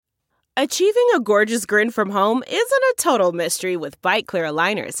Achieving a gorgeous grin from home isn't a total mystery with Bite Clear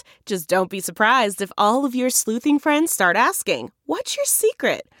aligners. Just don't be surprised if all of your sleuthing friends start asking, "What's your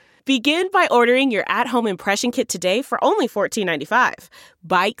secret?" Begin by ordering your at-home impression kit today for only $14.95.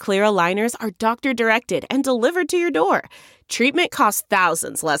 Bite Clear aligners are doctor-directed and delivered to your door. Treatment costs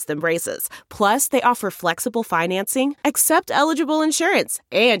thousands less than braces. Plus, they offer flexible financing, accept eligible insurance,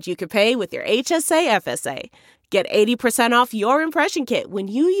 and you can pay with your HSA FSA. Get 80% off your impression kit when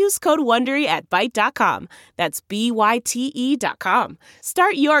you use code WONDERY at Byte.com. That's BYTE.com.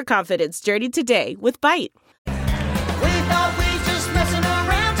 Start your confidence journey today with Byte. We thought we just messing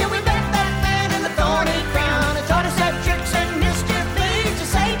around till we met that man in the thorny crown and taught us that tricks and mischief lead to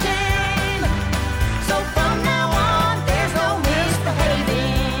Satan. So from now on, there's no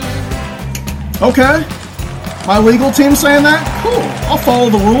misbehaving. Okay. My legal team saying that? Cool. I'll follow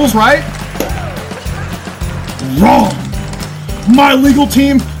the rules, right? Wrong. My legal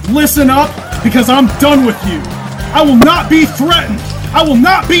team, listen up, because I'm done with you. I will not be threatened. I will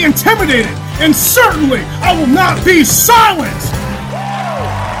not be intimidated. And certainly, I will not be silenced.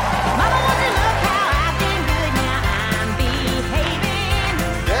 Mama wants to know how I've been doing now. I'm behaving.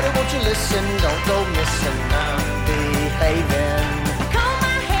 Daddy, won't you listen? Don't go missing. I'm behaving. I comb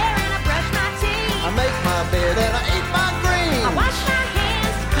my hair and I brush my teeth. I make my bed and I eat my greens. I wash my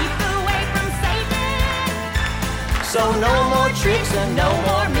hands to keep away from Satan. So no more tricks and no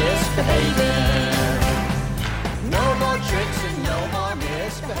more misbehaving. No more tricks and no more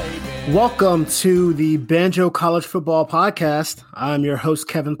misbehaving. Welcome to the Banjo College Football Podcast. I'm your host,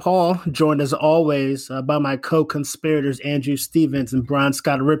 Kevin Paul, joined as always by my co-conspirators, Andrew Stevens and Brian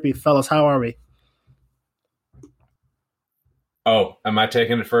Scott Rippey. Fellas, how are we? Oh, am I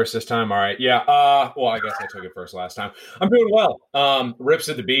taking it first this time? All right. Yeah. Well, I guess I took it first last time. I'm doing well. Rip's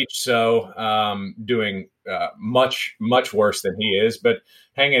at the beach, so doing much worse than he is, but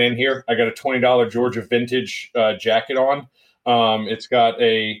hanging in here. I got a $20 Georgia vintage jacket on. It's got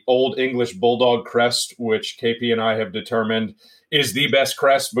a old English bulldog crest, which KP and I have determined is the best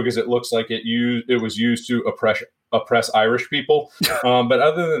crest because it looks like it was used to oppress Irish people. But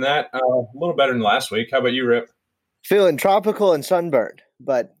other than that, a little better than last week. How about you, Rip? Feeling tropical and sunburned,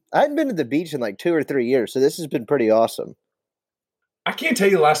 but I hadn't been to the beach in like 2 or 3 years, so this has been pretty awesome. I can't tell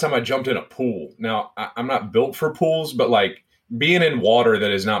you the last time I jumped in a pool. Now, I'm not built for pools, but like being in water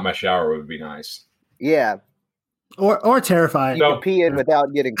that is not my shower would be nice. Yeah. Or terrifying. You can pee in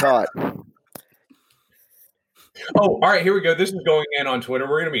without getting caught. Oh, all right, here we go. This is going in on Twitter.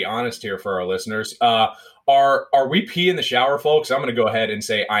 We're going to be honest here for our listeners. Are we pee in the shower, folks? I'm going to go ahead and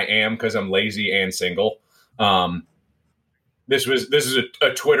say I am because I'm lazy and single. This is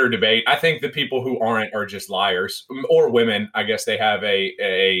a Twitter debate. I think the people who aren't are just liars, or women. I guess they have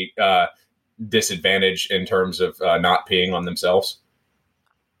a disadvantage in terms of not peeing on themselves.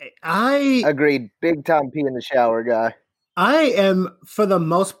 I agreed. Big time pee in the shower guy. I am, for the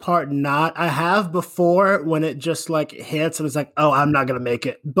most part, not. I have before when it just like hits and it's like, oh, I'm not going to make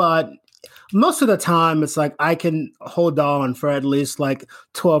it. But most of the time it's like I can hold on for at least like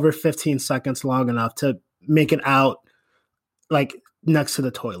 12 or 15 seconds long enough to make it out like next to the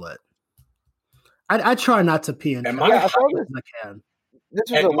toilet. I try not to pee in as I can.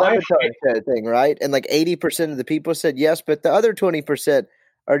 This was a laboratory thing, right? And like 80% of the people said yes, but the other 20%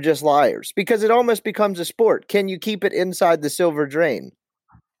 are just liars because it almost becomes a sport. Can you keep it inside the silver drain?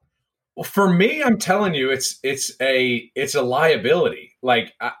 Well, for me, I'm telling you, it's a liability.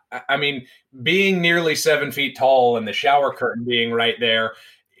 Like, I mean, being nearly 7 feet tall and the shower curtain being right there,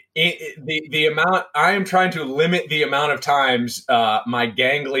 the amount I am trying to limit the amount of times my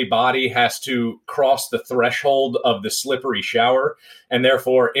gangly body has to cross the threshold of the slippery shower, and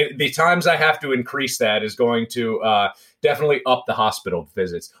therefore the times I have to increase that is going to definitely up the hospital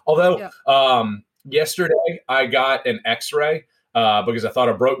visits. Although yesterday I got an X-ray because I thought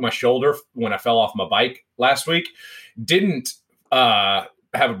I broke my shoulder when I fell off my bike last week. Didn't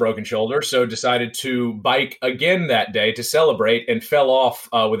have a broken shoulder, so decided to bike again that day to celebrate and fell off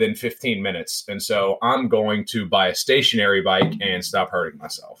within 15 minutes. And so I'm going to buy a stationary bike and stop hurting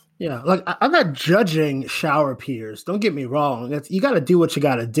myself. Yeah, like I'm not judging shower peers. Don't get me wrong. You got to do what you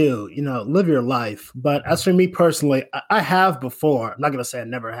got to do, live your life. But as for me personally, I have before. I'm not going to say I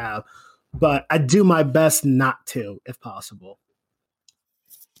never have, but I do my best not to, if possible.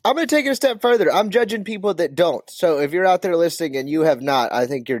 I'm going to take it a step further. I'm judging people that don't. So if you're out there listening and you have not, I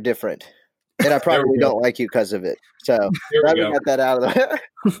think you're different. And I probably don't like you because of it. So glad we got that out of the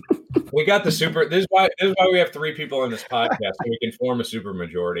way. We got the super. This is why we have 3 people in this podcast, so we can form a super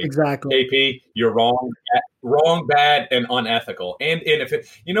majority. Exactly. KP, you're wrong, bad, and unethical. And if it,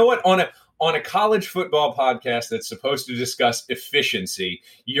 you know what, on a college football podcast that's supposed to discuss efficiency,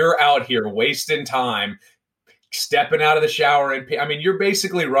 you're out here wasting time, stepping out of the shower. And I mean, you're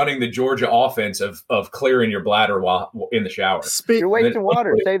basically running the Georgia offense of clearing your bladder while in the shower. You're wasting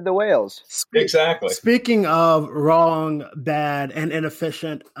water. Save the whales. Exactly. Speaking of wrong, bad, and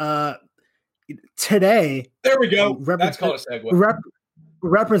inefficient, today. There we go. That's called a segue.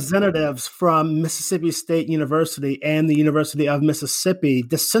 Representatives from Mississippi State University and the University of Mississippi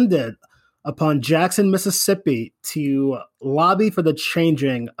descended upon Jackson, Mississippi to lobby for the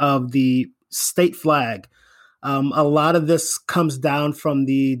changing of the state flag. A lot of this comes down from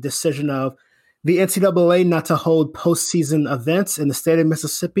the decision of the NCAA not to hold postseason events in the state of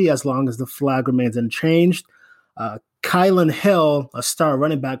Mississippi as long as the flag remains unchanged. Kylan Hill, a star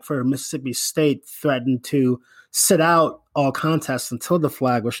running back for Mississippi State, threatened to sit out all contests until the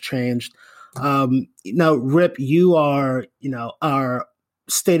flag was changed. Rip, you are, our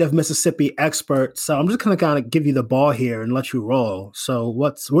state of Mississippi expert, so I'm just going to kind of give you the ball here and let you roll. So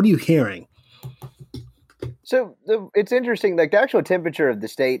what are you hearing? So it's interesting, like the actual temperature of the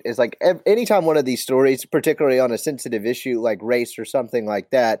state is like anytime one of these stories, particularly on a sensitive issue like race or something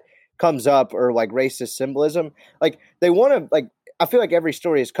like that, comes up, or like racist symbolism, like they want to, like, I feel like every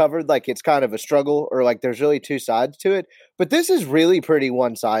story is covered like it's kind of a struggle, or like there's really two sides to it. But this is really pretty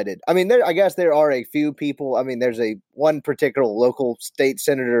one-sided. I mean, I guess there are a few people. I mean, there's one particular local state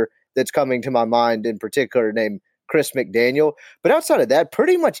senator that's coming to my mind in particular named Chris McDaniel. But outside of that,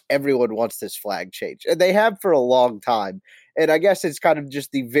 pretty much everyone wants this flag change, and they have for a long time. And I guess it's kind of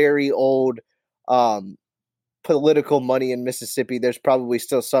just the very old political money in Mississippi. There's probably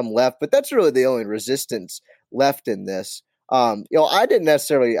still some left, but that's really the only resistance left in this. I didn't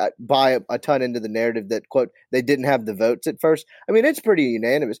necessarily buy a ton into the narrative that, quote, they didn't have the votes at first. I mean, it's pretty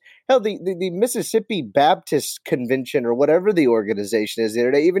unanimous. Hell, the Mississippi Baptist Convention, or whatever the organization is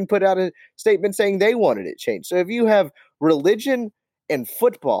there, they even put out a statement saying they wanted it changed. So if you have religion and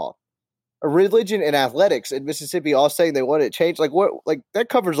football, or religion and athletics in Mississippi all saying they want it changed, like what, like that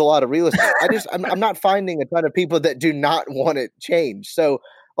covers a lot of real estate. I'm not finding a ton of people that do not want it changed. So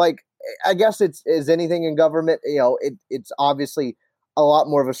like, I guess it's as anything in government, it's obviously a lot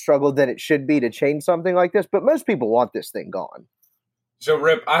more of a struggle than it should be to change something like this, but most people want this thing gone. So,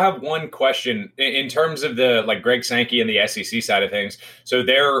 Rip, I have one question in terms of the Greg Sankey and the SEC side of things. So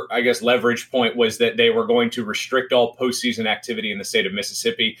their, I guess, leverage point was that they were going to restrict all postseason activity in the state of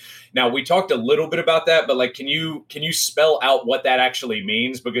Mississippi. Now, we talked a little bit about that, but can you spell out what that actually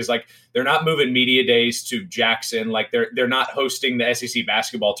means? Because they're not moving media days to Jackson, they're not hosting the SEC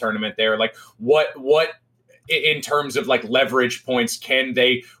basketball tournament there. What in terms of leverage points can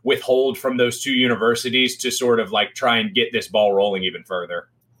they withhold from those two universities to sort of try and get this ball rolling even further?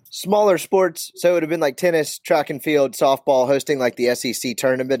 Smaller sports. So it would have been like tennis, track and field, softball, hosting the SEC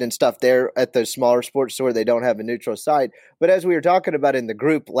tournament and stuff there at those smaller sports where they don't have a neutral site. But as we were talking about in the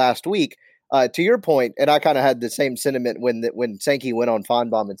group last week, to your point, and I kind of had the same sentiment when Sankey went on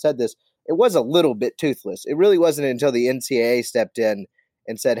Feinbaum and said this, it was a little bit toothless. It really wasn't until the NCAA stepped in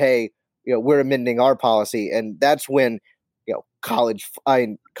and said, hey, we're amending our policy. And that's when, college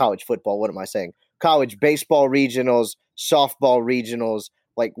football, what am I saying? College baseball regionals, softball regionals,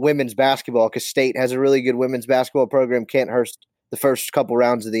 women's basketball, because State has a really good women's basketball program, can't host the first couple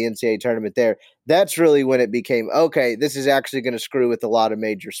rounds of the NCAA tournament there. That's really when it became, okay, this is actually going to screw with a lot of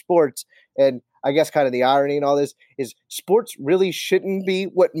major sports. And I guess kind of the irony in all this is sports really shouldn't be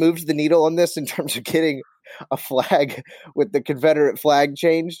what moves the needle on this in terms of getting a flag with the Confederate flag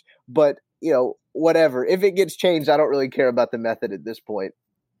changed. But, whatever. If it gets changed, I don't really care about the method at this point.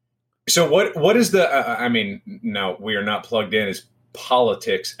 So what is the no, we are not plugged in as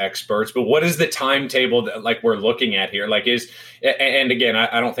politics experts, but what is the timetable that we're looking at here? And again,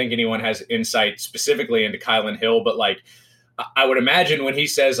 I don't think anyone has insight specifically into Kylan Hill, but I would imagine when he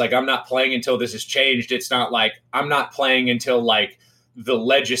says I'm not playing until this is changed, it's not I'm not playing until the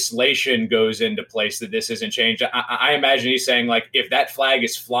legislation goes into place that this isn't changed. I imagine he's saying if that flag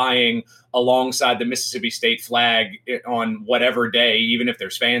is flying alongside the Mississippi State flag on whatever day, even if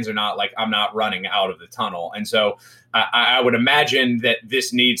there's fans or not, I'm not running out of the tunnel. And so I would imagine that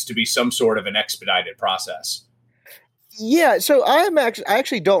this needs to be some sort of an expedited process. Yeah, so I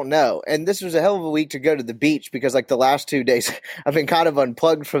actually don't know. And this was a hell of a week to go to the beach because the last 2 days I've been kind of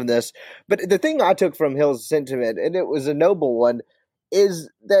unplugged from this. But the thing I took from Hill's sentiment, and it was a noble one, is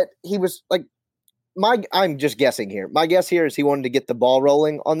that he was I'm just guessing here. My guess here is he wanted to get the ball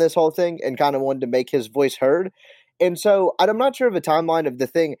rolling on this whole thing and kind of wanted to make his voice heard. And so I'm not sure of a timeline of the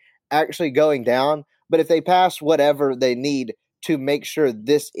thing actually going down, but if they pass whatever they need to make sure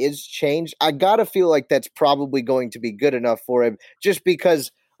this is changed, I got to feel like that's probably going to be good enough for him, just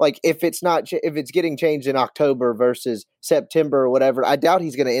because like if it's getting changed in October versus September or whatever, I doubt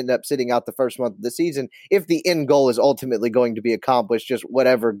he's going to end up sitting out the first month of the season if the end goal is ultimately going to be accomplished, just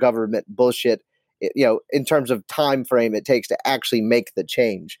whatever government bullshit, in terms of time frame it takes to actually make the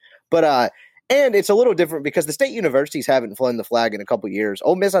change. But and it's a little different because the state universities haven't flown the flag in a couple years.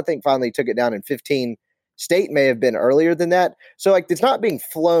 Ole Miss, I think, finally took it down in 15. State may have been earlier than that. So, like, it's not being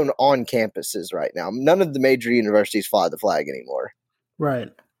flown on campuses right now. None of the major universities fly the flag anymore. Right.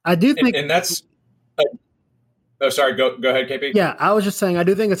 I do think, and that's. Oh, sorry. Go ahead, KP. Yeah, I was just saying, I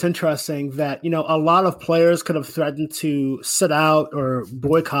do think it's interesting that, a lot of players could have threatened to sit out or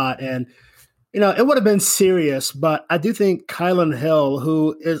boycott, and, it would have been serious. But I do think Kylan Hill,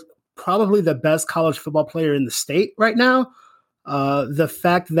 who is probably the best college football player in the state right now, the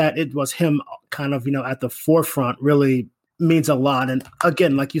fact that it was him kind of, at the forefront really means a lot. And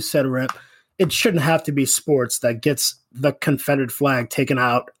again, like you said, Rip, it shouldn't have to be sports that gets the Confederate flag taken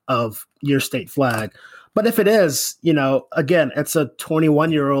out of your state flag. But if it is, again, it's a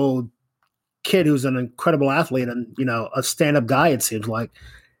 21-year-old kid who's an incredible athlete and, a stand-up guy, it seems like.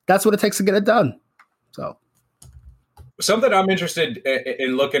 That's what it takes to get it done. So something I'm interested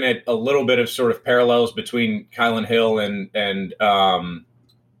in looking at a little bit of sort of parallels between Kylan Hill and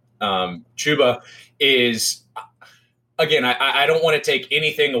Chuba is, again, I don't want to take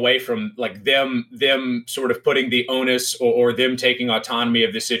anything away from like them sort of putting the onus or them taking autonomy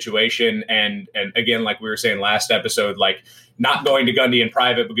of the situation. And again, like we were saying last episode, like not going to Gundy in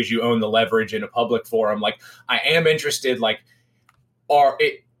private because you own the leverage in a public forum. Like I am interested, like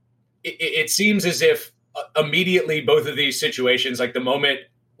it seems as if immediately both of these situations, like the moment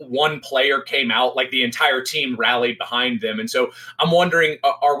one player came out, like the entire team rallied behind them. And so I'm wondering,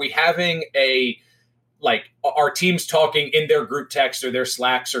 are we having are teams talking in their group text or their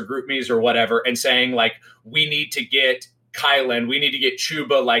Slacks or GroupMes or whatever and saying like, we need to get Kylan, we need to get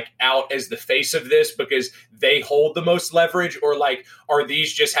Chuba like out as the face of this because they hold the most leverage? Or like, are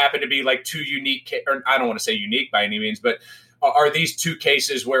these just happen to be like two unique, or I don't want to say unique by any means, but are these two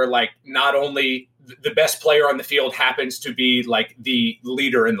cases where like not only the best player on the field happens to be like the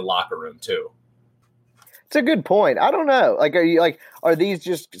leader in the locker room too? It's a good point. I don't know. Like, are these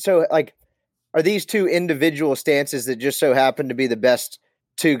just so like, are these two individual stances that just so happen to be the best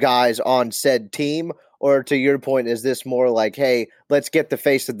two guys on said team? Or to your point, is this more like, hey, let's get the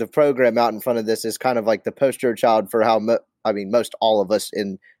face of the program out in front of this as kind of like the poster child for how, most all of us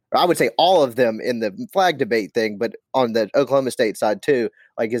I would say all of them in the flag debate thing, but on the Oklahoma State side too,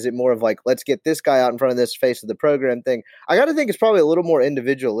 like, is it more of like, let's get this guy out in front of this face of the program thing? I got to think it's probably a little more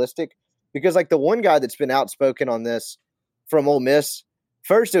individualistic because like the one guy that's been outspoken on this from Ole Miss,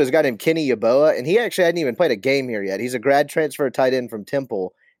 first it was a guy named Kenny Yeboah, and he actually hadn't even played a game here yet. He's a grad transfer tight end from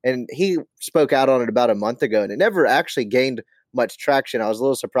Temple, and he spoke out on it about a month ago, and it never actually gained much traction. I was a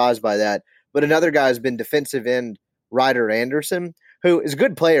little surprised by that. But another guy has been defensive end Ryder Anderson, who is a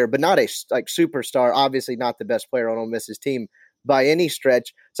good player, but not a like superstar, obviously not the best player on Ole Miss's team by any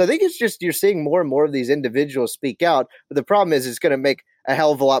stretch. So I think it's just you're seeing more and more of these individuals speak out. But the problem is it's going to make a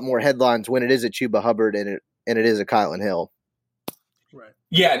hell of a lot more headlines when it is a Chuba Hubbard and it is a Kylan Hill. Right.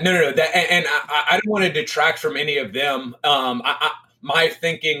 Yeah, no. And I don't want to detract from any of them. My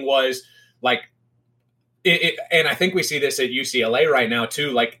thinking was like, and I think we see this at UCLA right now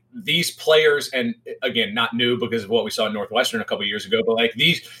too. Like these players, and again, not new because of what we saw in Northwestern a couple of years ago, but like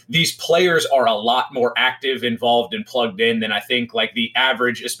these players are a lot more active, involved, and plugged in than I think like the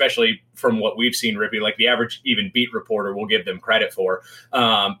average, especially from what we've seen, Rippy, like the average even beat reporter will give them credit for.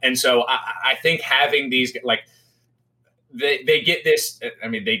 And so I think having these like. They get this. I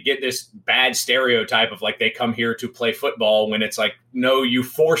mean, they get this bad stereotype of like they come here to play football when it's like, no, you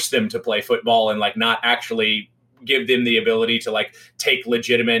force them to play football and like not actually give them the ability to like take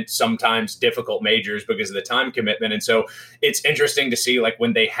legitimate, sometimes difficult majors because of the time commitment. And so it's interesting to see like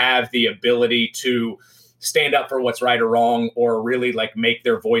when they have the ability to stand up for what's right or wrong or really like make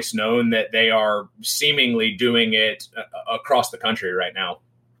their voice known that they are seemingly doing it across the country right now.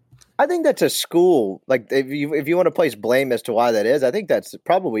 I think that's a school. Like if you want to place blame as to why that is, I think that's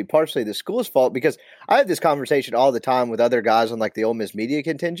probably partially the school's fault because I have this conversation all the time with other guys on like the Ole Miss media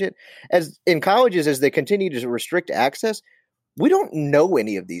contingent. As in colleges, as they continue to restrict access, we don't know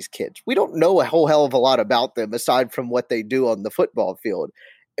any of these kids. We don't know a whole hell of a lot about them aside from what they do on the football field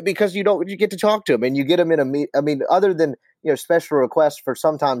because you get to talk to them and you get them in other than special requests for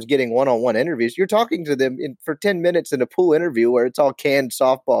sometimes getting one-on-one interviews, you're talking to them for 10 minutes in a pool interview where it's all canned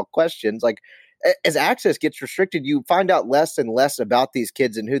softball questions. Like as access gets restricted, you find out less and less about these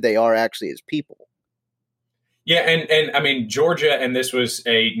kids and who they are actually as people. Yeah, and I mean Georgia, and this was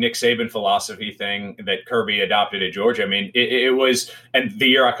a Nick Saban philosophy thing that Kirby adopted at Georgia. I mean, it was, and the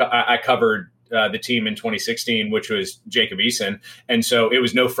year I covered the team in 2016, which was Jacob Eason, and so it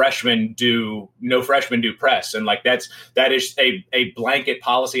was no freshman do press, and like that is a blanket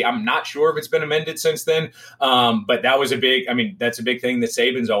policy. I'm not sure if it's been amended since then, but that was that's a big thing that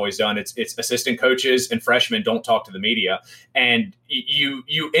Saban's always done. It's assistant coaches and freshmen don't talk to the media, and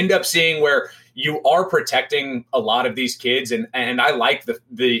you end up seeing where you are protecting a lot of these kids. And I like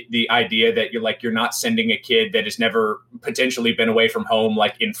the idea that you're not sending a kid that has never potentially been away from home,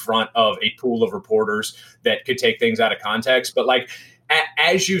 like in front of a pool of reporters that could take things out of context. But like,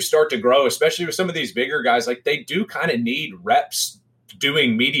 as you start to grow, especially with some of these bigger guys, like they do kind of need reps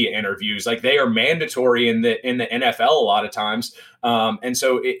doing media interviews. Like they are mandatory in the NFL a lot of times. And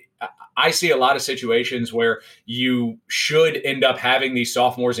so I see a lot of situations where you should end up having these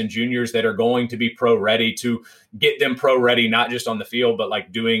sophomores and juniors that are going to be pro ready, to get them pro ready, not just on the field, but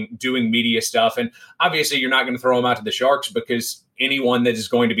like doing media stuff. And obviously you're not going to throw them out to the Sharks, because anyone that is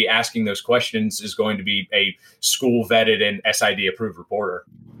going to be asking those questions is going to be a school vetted and SID approved reporter.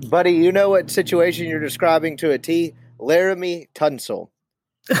 Buddy, you know what situation you're describing to a T? Laramie Tunsil.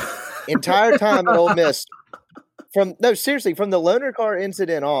 Entire time at Ole Miss, from the loaner car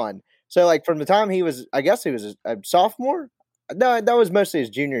incident on. So, like, from the time he was a sophomore. No, that was mostly his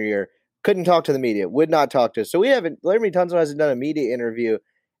junior year. Couldn't talk to the media. Would not talk to us. So Laramie Tunsil hasn't done a media interview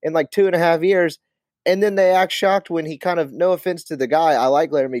in like 2.5 years. And then they act shocked when he kind of, no offense to the guy, I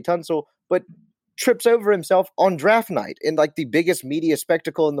like Laramie Tunsil, but trips over himself on draft night in like the biggest media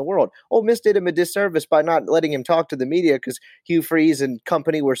spectacle in the world. Ole Miss did him a disservice by not letting him talk to the media, because Hugh Freeze and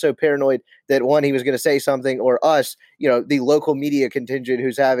company were so paranoid that, one, he was going to say something, or us, the local media contingent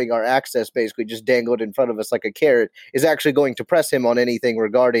who's having our access basically just dangled in front of us like a carrot, is actually going to press him on anything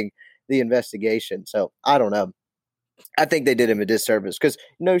regarding the investigation. So I don't know. I think they did him a disservice, because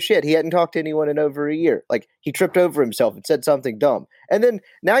no shit, he hadn't talked to anyone in over a year. Like, he tripped over himself and said something dumb. And then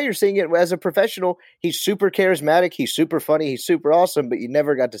now you're seeing it as a professional. He's super charismatic. He's super funny. He's super awesome, but you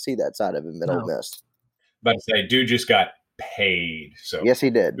never got to see that side of him at Ole Miss. But to say, dude just got paid. So yes,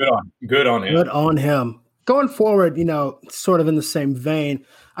 he did. Good on him. Good on him. Going forward, sort of in the same vein,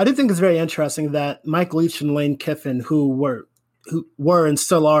 I do think it's very interesting that Mike Leach and Lane Kiffin, who were and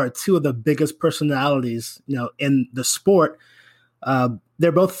still are two of the biggest personalities, in the sport.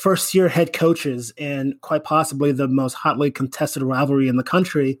 They're both first-year head coaches in quite possibly the most hotly contested rivalry in the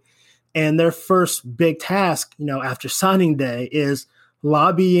country. And their first big task, after signing day, is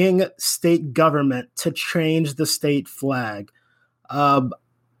lobbying state government to change the state flag. I'm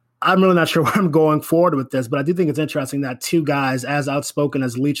really not sure where I'm going forward with this, but I do think it's interesting that two guys as outspoken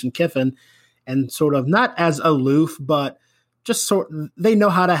as Leach and Kiffin, and sort of not as aloof, but just they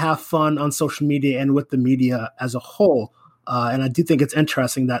know how to have fun on social media and with the media as a whole. And I do think it's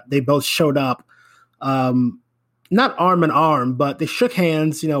interesting that they both showed up, not arm in arm, but they shook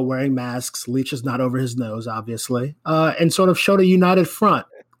hands, wearing masks. Leach is not over his nose, obviously, and sort of showed a united front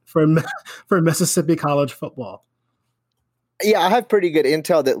for Mississippi college football. Yeah, I have pretty good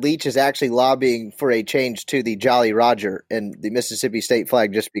intel that Leach is actually lobbying for a change to the Jolly Roger, and the Mississippi state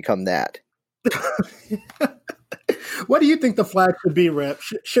flag just become that. What do you think the flag should be, Rip?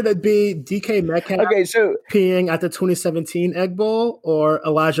 Should it be DK Metcalf peeing at the 2017 Egg Bowl, or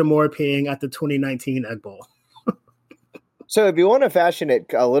Elijah Moore peeing at the 2019 Egg Bowl? So if you want to fashion it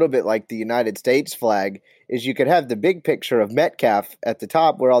a little bit like the United States flag, is you could have the big picture of Metcalf at the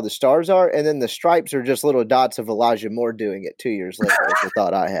top where all the stars are, and then the stripes are just little dots of Elijah Moore doing it 2 years later. That's the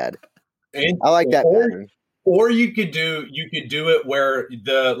thought I had. I like that pattern. Or you could do it where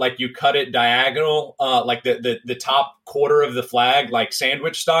you cut it diagonal, like the top quarter of the flag, like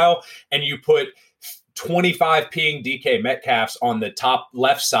sandwich style, and you put 25 peeing DK Metcalfs on the top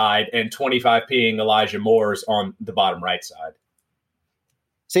left side and 25 peeing Elijah Moore's on the bottom right side.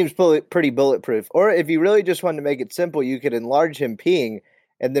 Seems pretty bulletproof. Or if you really just wanted to make it simple, you could enlarge him peeing,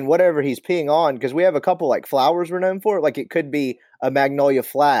 and then whatever he's peeing on, because we have a couple like flowers we're known for, like it could be a magnolia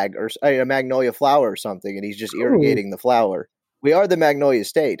flag or a magnolia flower or something, and he's just irrigating the flower. We are the Magnolia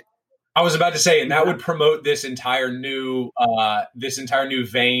State. I was about to say, and that would promote this entire new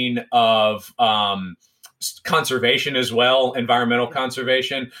vein of conservation as well, environmental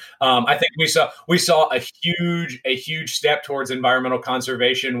conservation. I think we saw a huge step towards environmental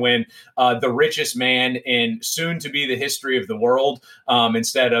conservation when the richest man in soon to be the history of the world,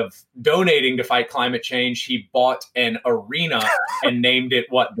 instead of donating to fight climate change, he bought an arena and named it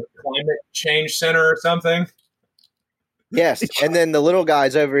the Climate Change Center or something. Yes, and then the little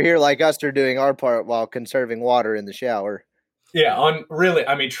guys over here like us are doing our part while conserving water in the shower. Really,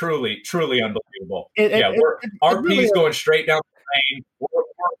 I mean, truly unbelievable. RP's going straight down the lane.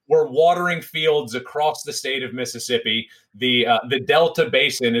 We're watering fields across the state of Mississippi. The Delta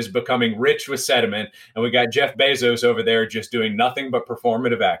Basin is becoming rich with sediment, and we got Jeff Bezos over there just doing nothing but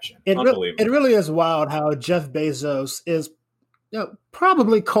performative action. Unbelievable. It really is wild how Jeff Bezos is,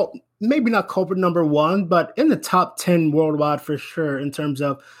 probably maybe not culprit number one, but in the top 10 worldwide for sure in terms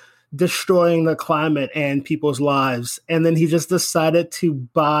of destroying the climate and people's lives. And then he just decided to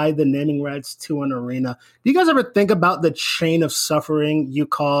buy the naming rights to an arena. Do you guys ever think about the chain of suffering you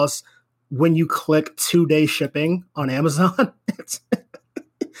cause when you click 2-day shipping on Amazon?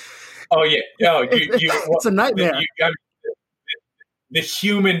 Oh, yeah. No, it's a nightmare. The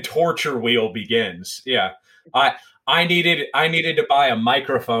human torture wheel begins. Yeah. I needed to buy a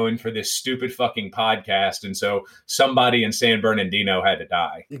microphone for this stupid fucking podcast, and so somebody in San Bernardino had to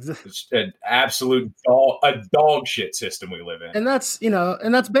die. Exactly. It's an absolute dog shit system we live in. And that's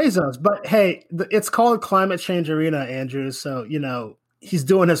Bezos. But hey, it's called Climate Change Arena, Andrew. So, he's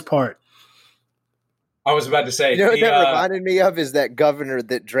doing his part. I was about to say. What that reminded me of is that governor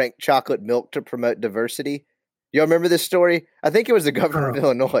that drank chocolate milk to promote diversity. Y'all remember this story? I think it was the governor of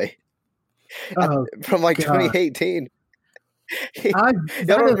Illinois. From 2018. Y'all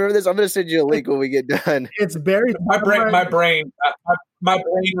don't remember this? I'm going to send you a link when we get done. It's buried. My brain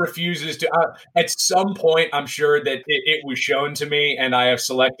refuses to. At some point, I'm sure that it was shown to me, and I have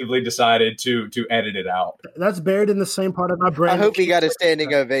selectively decided to edit it out. That's buried in the same part of my brain. I hope he got a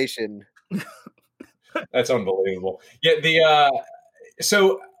standing ovation. That's unbelievable. Yeah.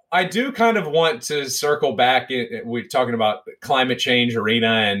 So I do kind of want to circle back. We're talking about Climate Change Arena,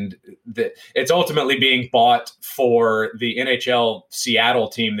 and it's ultimately being bought for the NHL Seattle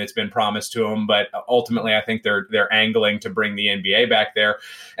team that's been promised to them. But ultimately, I think they're angling to bring the NBA back there.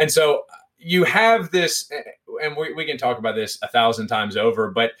 And so you have this, and we can talk about this 1,000 times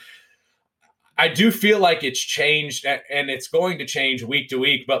over, but I do feel like it's changed, and it's going to change week to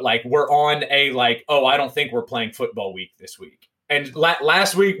week. But we're on I don't think we're playing football week this week. And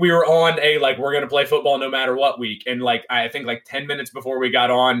last week we were on we're going to play football no matter what week. And I think 10 minutes before we got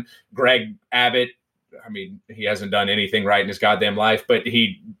on, Greg Abbott, I mean, he hasn't done anything right in his goddamn life, but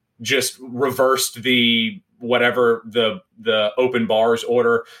he just reversed the open bars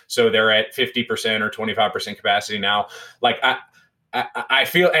order. So they're at 50% or 25% capacity now. I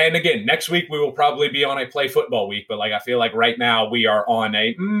feel, and again, next week we will probably be on a play football week, but I feel like right now we are on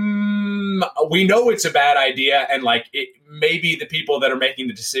we know it's a bad idea, and maybe the people that are making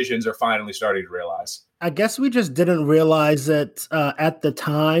the decisions are finally starting to realize. I guess we just didn't realize it at the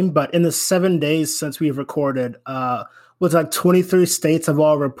time, but in the 7 days since we've recorded, was 23 states have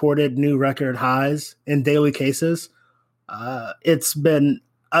all reported new record highs in daily cases. It's been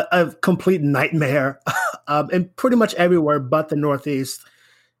a complete nightmare and pretty much everywhere but the Northeast.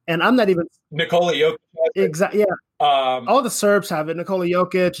 And I'm not even Nikola Jokic. Exactly. Yeah. All the Serbs have it. Nikola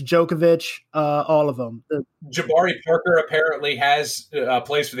Jokic, Djokovic, all of them. Jabari Parker apparently has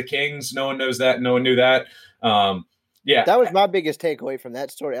plays for the Kings. No one knows that. No one knew that. Yeah. That was my biggest takeaway from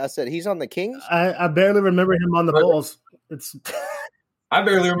that story. I said, he's on the Kings? I barely remember him on the Bulls. I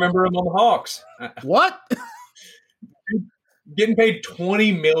barely remember him on the Hawks. What? Getting paid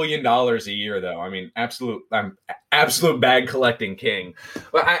 $20 million a year, though. I mean, absolute bag collecting king.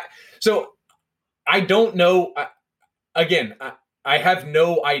 But I don't know. I have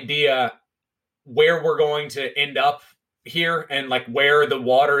no idea where we're going to end up here and where the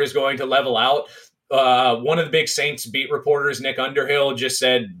water is going to level out. One of the big Saints beat reporters, Nick Underhill, just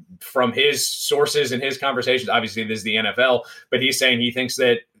said from his sources and his conversations, obviously this is the NFL, but he's saying he thinks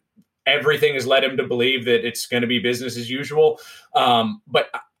that everything has led him to believe that it's going to be business as usual.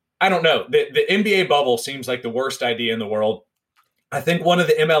 But I don't know. The NBA bubble seems like the worst idea in the world. I think one of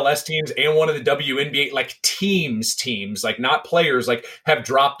the MLS teams and one of the WNBA, teams, not players, have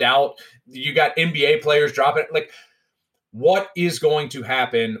dropped out. You got NBA players dropping. What is going to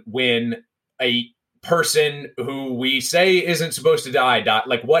happen when a person who we say isn't supposed to die?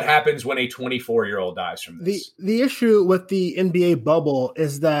 What happens when a 24-year-old dies from this? The issue with the NBA bubble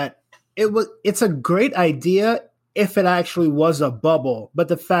is that it's a great idea if it actually was a bubble, but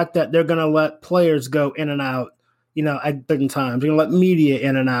the fact that they're going to let players go in and out, at different times, they're going to let media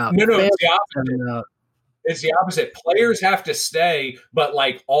in and out. No, it's the opposite. It's the opposite. Players have to stay, but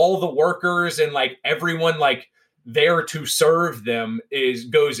all the workers and everyone there to serve them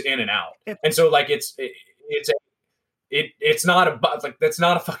goes in and out, and so it's not that's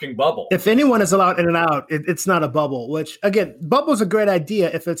not a fucking bubble. If anyone is allowed in and out, it's not a bubble, which again, bubble's a great idea.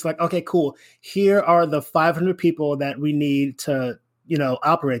 If it's okay, cool. Here are the 500 people that we need to,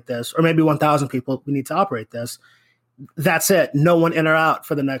 operate this, or maybe 1,000 people we need to operate this. that's it. No one in or out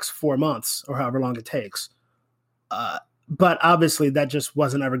for the next 4 months or however long it takes. But obviously that just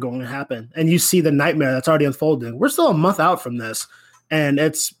wasn't ever going to happen. And you see the nightmare that's already unfolding. We're still a month out from this, and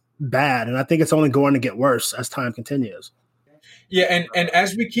it's bad. And I think it's only going to get worse as time continues. Yeah, and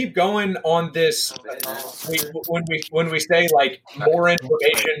as we keep going on this, when we say like more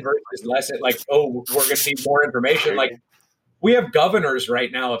information versus less, like, oh, we're going to need more information. Like, we have governors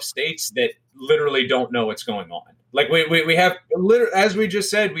right now of states that literally don't know what's going on. Like we have, as we just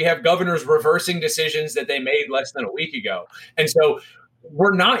said, we have governors reversing decisions that they made less than a week ago. And so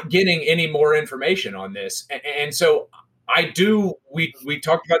we're not getting any more information on this. And so we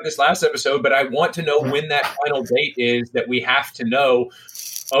talked about this last episode, but I want to know when that final date is that we have to know,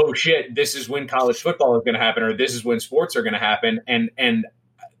 oh shit, this is when college football is going to happen, or this is when sports are going to happen. And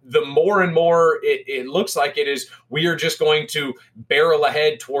the more and more it looks like it is, we are just going to barrel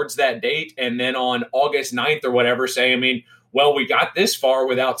ahead towards that date. And then on August 9th or whatever, say, I mean, well, we got this far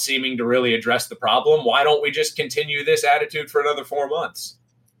without seeming to really address the problem. Why don't we just continue this attitude for another 4 months?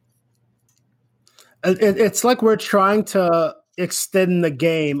 It's like we're trying to extend the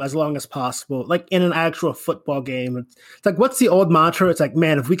game as long as possible, like in an actual football game. It's like, what's the old mantra? It's like,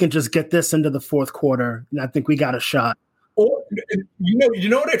 man, if we can just get this into the fourth quarter, I think we got a shot. Or, you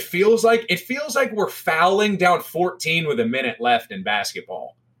know what it feels like? It feels like we're fouling down 14 with a minute left in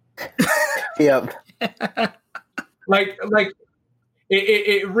basketball. Yep. like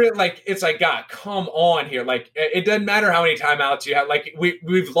it really, like, it's like, God, come on here. Like, it doesn't matter how many timeouts you have. Like,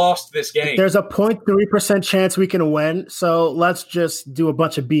 we've lost this game. There's a 0.3% chance we can win. So let's just do a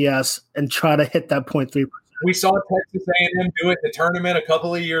bunch of BS and try to hit that 0.3%. We saw Texas A&M do it in the tournament a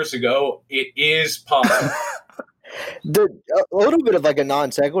couple of years ago. It is possible. A little bit of like a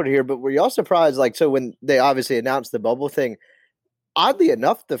non sequitur here, but were y'all surprised? Like, so when they obviously announced the bubble thing, oddly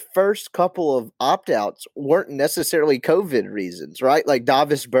enough, the first couple of opt-outs weren't necessarily COVID reasons, right? Like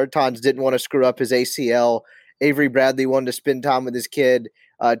Davis Bertans didn't want to screw up his ACL. Avery Bradley wanted to spend time with his kid.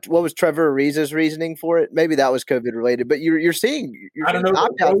 What was Trevor Ariza's reasoning for it? Maybe that was COVID related, but you're seeing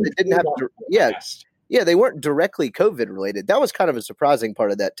opt-outs that didn't have they weren't directly COVID related. That was kind of a surprising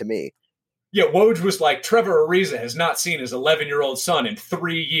part of that to me. Yeah, Woj was like, Trevor Ariza has not seen his 11-year-old son in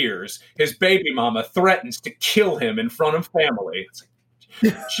 3 years. His baby mama threatens to kill him in front of family. It's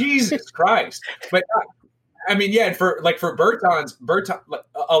like, Jesus Christ. But I mean, yeah, for Bertans,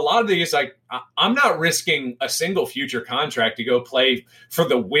 a lot of these, like, I'm not risking a single future contract to go play for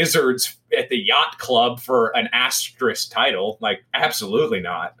the Wizards at the yacht club for an asterisk title. Like, absolutely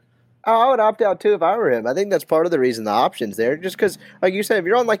not. Oh, I would opt out too if I were him. I think that's part of the reason the option's there. Just because, like you said, if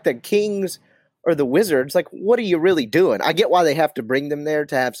you're on like the Kings or the Wizards, like, what are you really doing? I get why they have to bring them there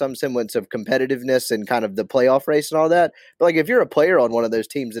to have some semblance of competitiveness and kind of the playoff race and all that. But like, if you're a player on one of those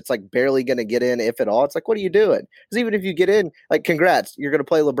teams, it's like barely going to get in, if at all. It's like, what are you doing? Because even if you get in, like, congrats, you're going to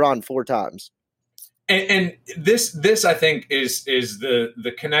play LeBron 4 times. And this I think is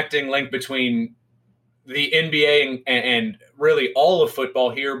the connecting link between the NBA and really all of football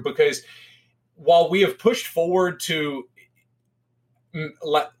here, because while we have pushed forward to,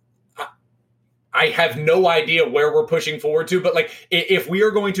 I have no idea where we're pushing forward to, but like, if we are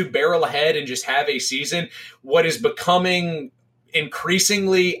going to barrel ahead and just have a season, what is becoming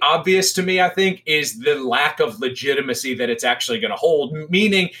increasingly obvious to me, I think, is the lack of legitimacy that it's actually going to hold,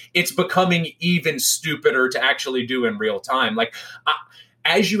 meaning it's becoming even stupider to actually do in real time. Like,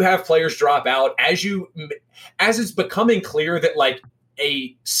 as you have players drop out, as it's becoming clear that like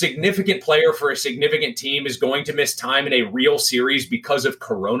a significant player for a significant team is going to miss time in a real series because of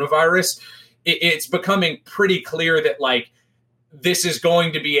coronavirus, it's becoming pretty clear that like this is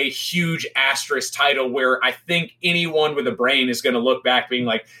going to be a huge asterisk title where I think anyone with a brain is going to look back being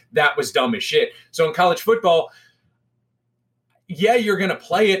like, that was dumb as shit. So in college football, yeah, you're going to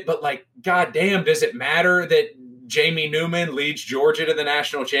play it, but like, goddamn, does it matter that Jamie Newman leads Georgia to the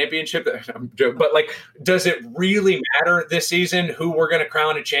national championship? But like, does it really matter this season who we're going to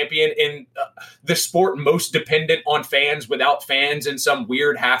crown a champion in the sport most dependent on fans without fans and some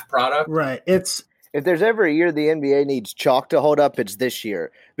weird half product? Right. If there's ever a year the NBA needs chalk to hold up, it's this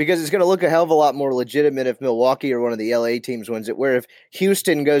year, because it's going to look a hell of a lot more legitimate if Milwaukee or one of the LA teams wins it, where if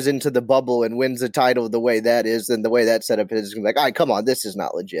Houston goes into the bubble and wins the title the way that is, then the way that setup is, it's going to be like, all right, come on, this is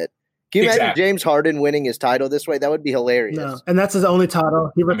not legit. Can you imagine James Harden winning his title this way? That would be hilarious. No. And that's his only title.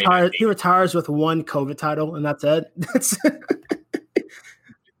 He retires with one COVID title, and that's it.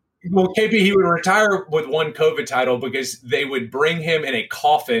 Well, KP, he would retire with one COVID title because they would bring him in a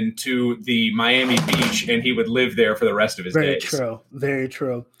coffin to the Miami beach, and he would live there for the rest of his days. Very true. Very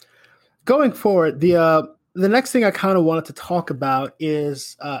true. Going forward, the the next thing I kind of wanted to talk about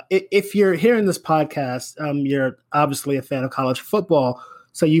is if you're hearing this podcast, you're obviously a fan of college football.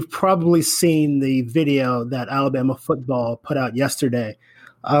 So you've probably seen the video that Alabama football put out yesterday.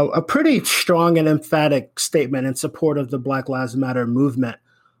 A pretty strong and emphatic statement in support of the Black Lives Matter movement.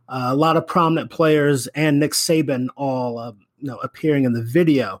 A lot of prominent players and Nick Saban all appearing in the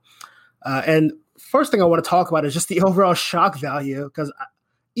video. And first thing I want to talk about is just the overall shock value, because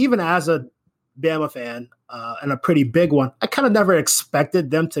even as a Bama fan and a pretty big one, I kind of never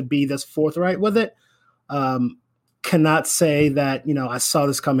expected them to be this forthright with it. Cannot say that, I saw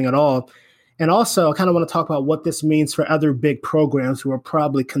this coming at all. And also I kind of want to talk about what this means for other big programs who are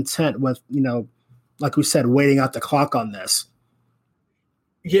probably content with, like we said, waiting out the clock on this.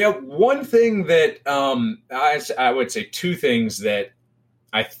 Yeah, one thing that I would say two things that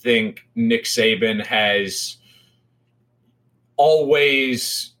I think Nick Saban has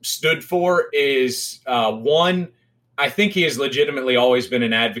always stood for is one, I think he has legitimately always been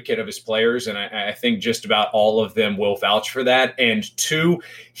an advocate of his players, and I think just about all of them will vouch for that. And two,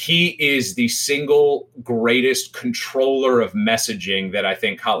 he is the single greatest controller of messaging that I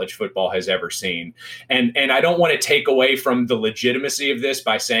think college football has ever seen. And I don't want to take away from the legitimacy of this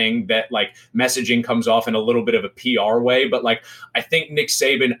by saying that like messaging comes off in a little bit of a PR way, but like I think Nick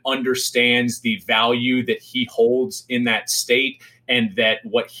Saban understands the value that he holds in that state and that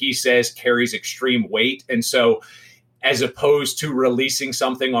what he says carries extreme weight. And so as opposed to releasing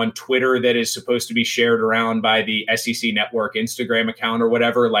something on Twitter that is supposed to be shared around by the SEC Network Instagram account or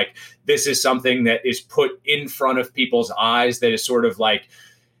whatever, like this is something that is put in front of people's eyes that is sort of like,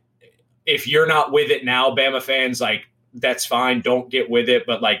 if you're not with it now, Bama fans, like that's fine. Don't get with it,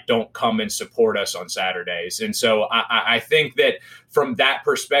 but like don't come and support us on Saturdays. And so I think that from that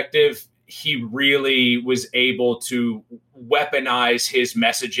perspective, he really was able to weaponize his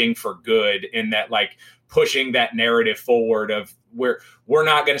messaging for good in that like pushing that narrative forward of we're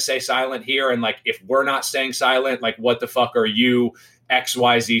not going to stay silent here. And like, if we're not staying silent, like what the fuck are you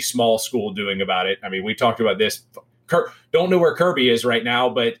XYZ small school doing about it? I mean, we talked about this. Don't know where Kirby is right now,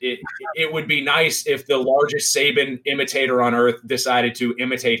 but it would be nice if the largest Saban imitator on earth decided to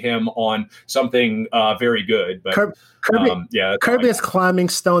imitate him on something very good. But Kirby is climbing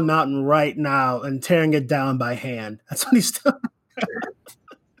Stone Mountain right now and tearing it down by hand. That's what he's doing.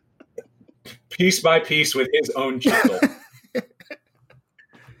 Piece by piece with his own chisel.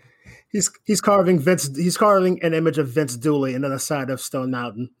 He's carving an image of Vince Dooley into the side of Stone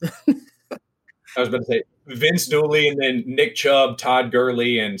Mountain. I was about to say Vince Dooley and then Nick Chubb, Todd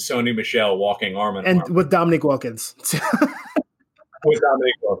Gurley, and Sony Michel walking arm in arm. And with Dominique Wilkins.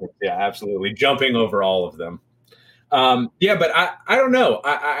 Yeah, absolutely. Jumping over all of them. But I don't know.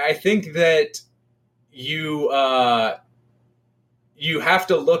 I think that you have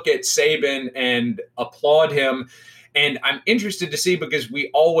to look at Saban and applaud him. And I'm interested to see, because we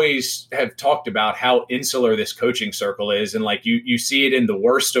always have talked about how insular this coaching circle is. And like you see it in the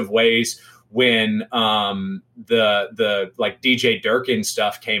worst of ways when the like DJ Durkin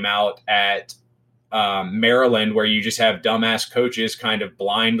stuff came out at Maryland, where you just have dumbass coaches kind of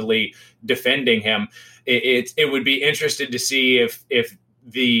blindly defending him. It would be interested to see if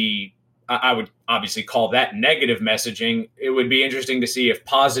I would obviously call that negative messaging. It would be interesting to see if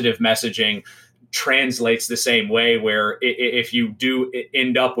positive messaging translates the same way, where if you do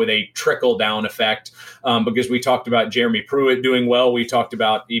end up with a trickle down effect, because we talked about Jeremy Pruitt doing well. We talked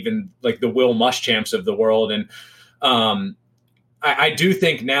about even like the Will Muschamps of the world. And I do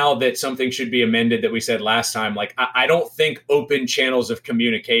think now that something should be amended that we said last time. Like, I don't think open channels of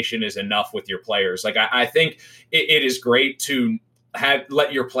communication is enough with your players. Like, I think it is great to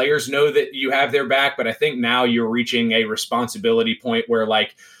let your players know that you have their back. But I think now you're reaching a responsibility point where,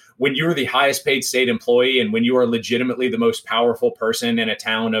 like, when you're the highest paid state employee and when you are legitimately the most powerful person in a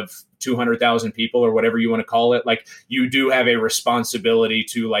town of 200,000 people or whatever you want to call it, like, you do have a responsibility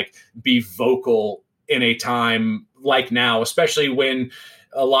to like be vocal in a time like now, especially when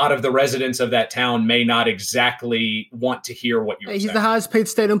a lot of the residents of that town may not exactly want to hear what you're saying. He's the highest paid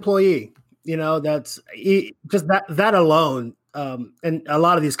state employee. That's just that alone. And a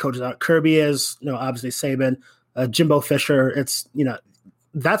lot of these coaches are. Kirby is, obviously Saban, Jimbo Fisher. It's,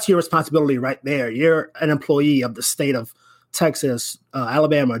 that's your responsibility right there. You're an employee of the state of Texas,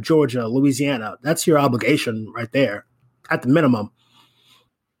 Alabama, Georgia, Louisiana. That's your obligation right there, at the minimum.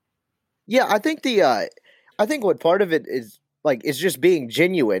 Yeah, I think I think what part of it is like is just being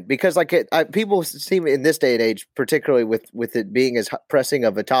genuine, because like people seem in this day and age, particularly with it being as pressing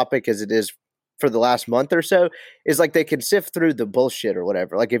of a topic as it is for the last month or so, is like they can sift through the bullshit or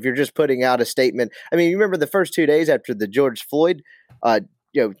whatever. Like if you're just putting out a statement, I mean, you remember the first 2 days after the George Floyd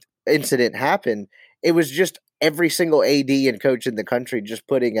incident happened, it was just every single AD and coach in the country just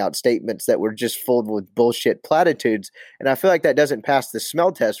putting out statements that were just filled with bullshit platitudes. And I feel like that doesn't pass the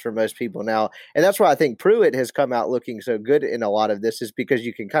smell test for most people now. And that's why I think Pruitt has come out looking so good in a lot of this, is because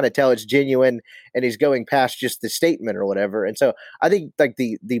you can kind of tell it's genuine and he's going past just the statement or whatever. And so I think like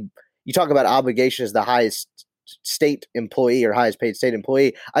the you talk about obligation as the highest state employee or highest paid state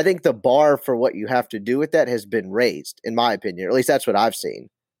employee. I think the bar for what you have to do with that has been raised, in my opinion, or at least that's what I've seen.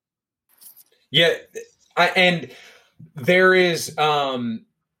 Yeah. And there is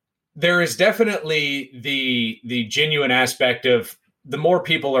definitely the genuine aspect of the more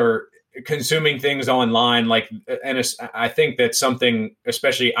people are consuming things online, like, and I think that's something,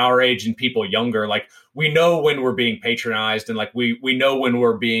 especially our age and people younger, like we know when we're being patronized and like we know when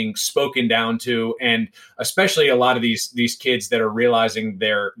we're being spoken down to, and especially a lot of these kids that are realizing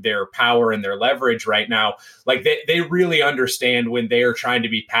their power and their leverage right now, like they really understand when they are trying to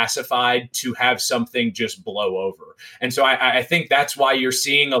be pacified to have something just blow over. And so I think that's why you're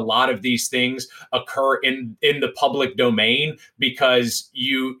seeing a lot of these things occur in the public domain, because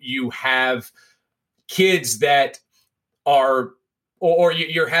you have kids that are, or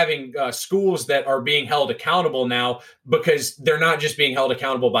you're having schools that are being held accountable now, because they're not just being held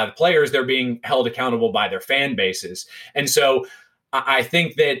accountable by the players, they're being held accountable by their fan bases. And so I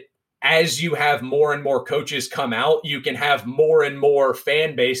think that as you have more and more coaches come out, you can have more and more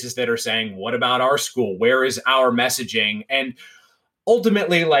fan bases that are saying, what about our school? Where is our messaging? And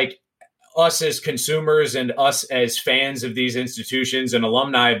ultimately, like, us as consumers and us as fans of these institutions and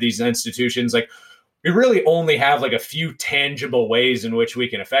alumni of these institutions, like, we really only have like a few tangible ways in which we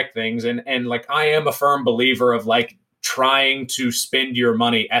can affect things. And like, I am a firm believer of like trying to spend your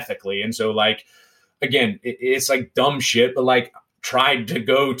money ethically. And so like, again, it's like dumb shit, but like tried to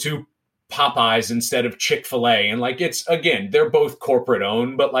go to Popeyes instead of Chick-fil-A. And like, it's, again, they're both corporate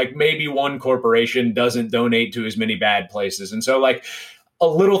owned, but like maybe one corporation doesn't donate to as many bad places. And so like, a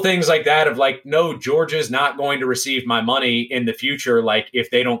little things like that of like, no, Georgia's not going to receive my money in the future, like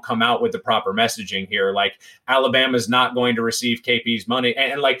if they don't come out with the proper messaging here. Like Alabama's not going to receive KP's money.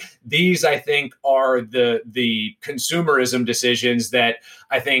 And like these, I think, are the consumerism decisions that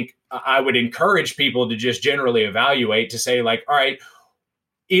I think I would encourage people to just generally evaluate, to say like, all right,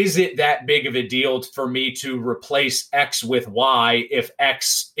 is it that big of a deal for me to replace X with Y if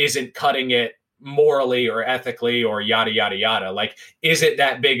X isn't cutting it morally or ethically or yada, yada, yada? Like, is it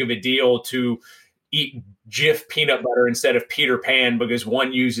that big of a deal to eat Jif peanut butter instead of Peter Pan because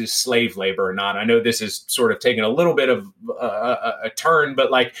one uses slave labor or not? I know this is sort of taking a little bit of a turn,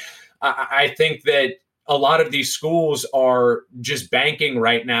 but like, I think that a lot of these schools are just banking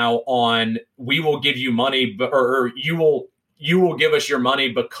right now on, we will give you money, or you will give us your money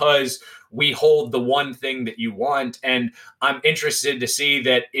because we hold the one thing that you want. And I'm interested to see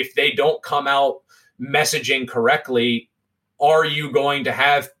that if they don't come out messaging correctly, are you going to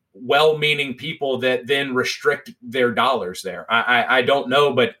have well-meaning people that then restrict their dollars there? I don't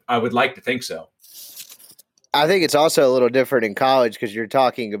know, but I would like to think so. I think it's also a little different in college, because you're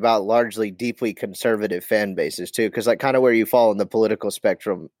talking about largely deeply conservative fan bases too, because like kind of where you fall in the political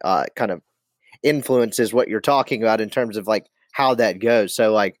spectrum kind of influences what you're talking about in terms of like how that goes.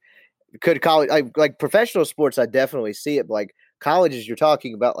 So like, could college, like professional sports, I definitely see it, but like colleges, you're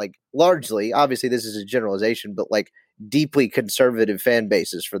talking about like largely, obviously this is a generalization, but like deeply conservative fan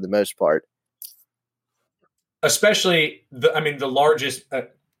bases for the most part. Especially the larger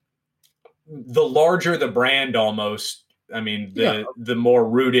the brand almost. I mean, the more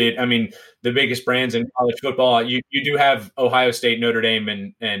rooted, the biggest brands in college football, you do have Ohio State, Notre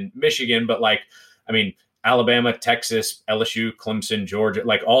Dame, and Michigan, but like, Alabama, Texas, LSU, Clemson, Georgia,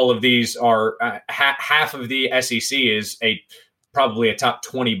 like all of these are half of the SEC is probably a top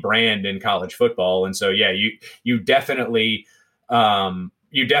 20 brand in college football. And so, yeah, you definitely have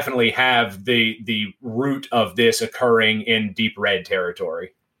the root of this occurring in deep red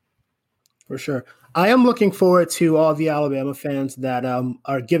territory. For sure. I am looking forward to all the Alabama fans that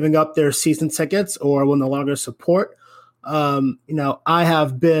are giving up their season tickets or will no longer support. I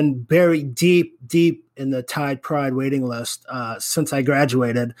have been buried deep in the Tide Pride waiting list since I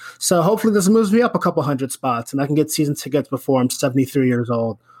graduated. So hopefully this moves me up a couple hundred spots and I can get season tickets before I'm 73 years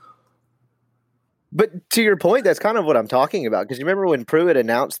old. But to your point, that's kind of what I'm talking about. Because you remember when Pruitt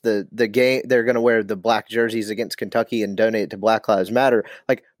announced the game, they're going to wear the black jerseys against Kentucky and donate to Black Lives Matter.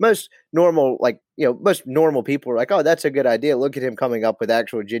 Like most normal people were like, oh, that's a good idea. Look at him coming up with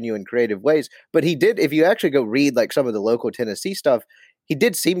actual genuine creative ways. But he did, if you actually go read like some of the local Tennessee stuff, he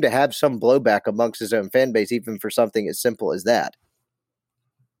did seem to have some blowback amongst his own fan base, even for something as simple as that.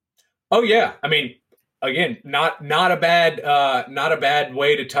 Oh, yeah. again, not a bad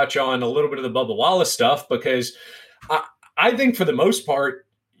way to touch on a little bit of the Bubba Wallace stuff, because I think for the most part,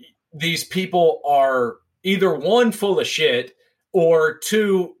 these people are either one, full of shit, or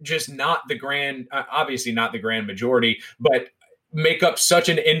two, just not the grand, obviously not the grand majority, but make up such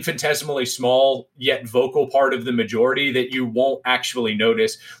an infinitesimally small yet vocal part of the majority that you won't actually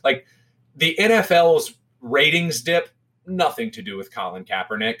notice. Like the NFL's ratings dip, nothing to do with Colin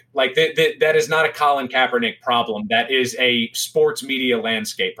Kaepernick. Like that is not a Colin Kaepernick problem. That is a sports media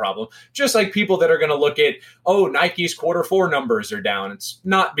landscape problem. Just like people that are going to look at, Nike's Q4 numbers are down. It's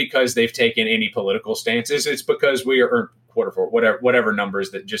not because they've taken any political stances. It's because we are Q4, whatever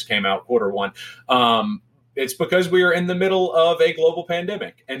numbers that just came out, Q1. It's because we are in the middle of a global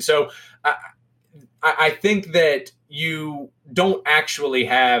pandemic. And so I think that you don't actually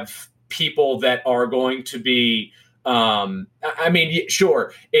have people that are going to be,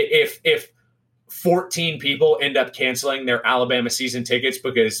 sure, if 14 people end up canceling their Alabama season tickets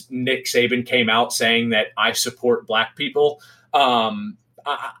because Nick Saban came out saying that I support black people,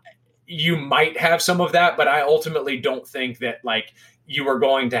 you might have some of that, but I ultimately don't think that like you are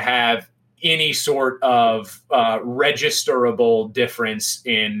going to have any sort of registerable difference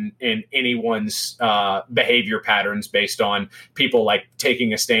in anyone's behavior patterns based on people like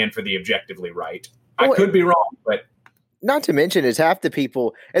taking a stand for the objectively right. Well, I could be wrong, but not to mention is half the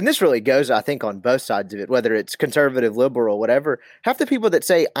people, and this really goes, I think, on both sides of it, whether it's conservative, liberal, whatever, half the people that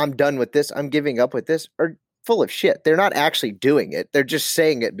say, I'm done with this, I'm giving up with this, are full of shit. They're not actually doing it. They're just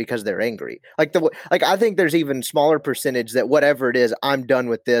saying it because they're angry. Like I think there's even smaller percentage that whatever it is, I'm done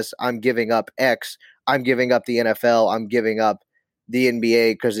with this. I'm giving up X. I'm giving up the NFL. I'm giving up the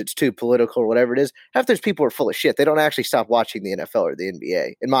NBA because it's too political or whatever it is. Half those people are full of shit. They don't actually stop watching the NFL or the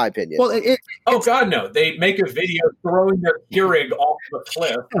NBA, in my opinion. Well, God, no. They make a video throwing their Keurig off the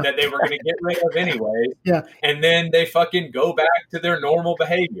cliff that they were going to get rid of anyway. Yeah. And then they fucking go back to their normal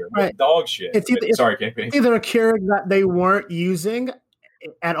behavior. Right. Dog shit. Sorry, KP. Either a Keurig that they weren't using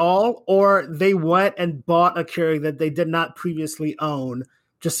at all, or they went and bought a Keurig that they did not previously own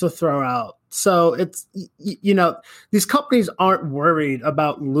just to throw out. So it's, these companies aren't worried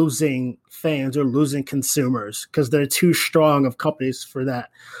about losing fans or losing consumers because they're too strong of companies for that.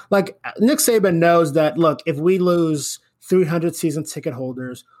 Like Nick Saban knows that, look, if we lose 300 season ticket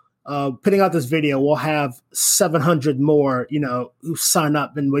holders, putting out this video, we'll have 700 more, who sign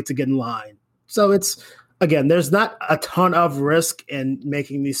up and wait to get in line. So it's, again, there's not a ton of risk in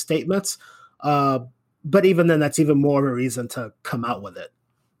making these statements. But even then, that's even more of a reason to come out with it.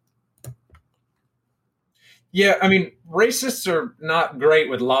 Yeah, I mean, racists are not great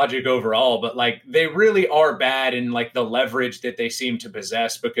with logic overall, but like they really are bad in like the leverage that they seem to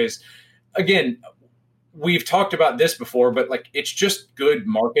possess because, again, we've talked about this before, but like it's just good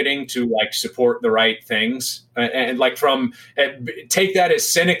marketing to like support the right things and like take that as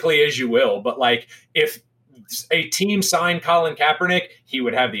cynically as you will, but like if a team signed Colin Kaepernick, he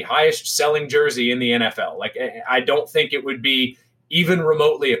would have the highest selling jersey in the NFL. Like I don't think it would be even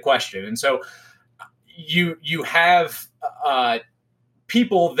remotely a question, and so. You have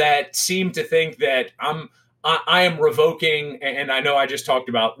people that seem to think that I am revoking, and I know I just talked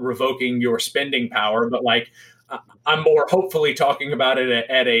about revoking your spending power, but like I'm more hopefully talking about it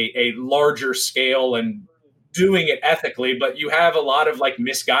at a larger scale and doing it ethically. But you have a lot of like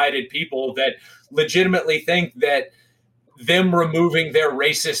misguided people that legitimately think that them removing their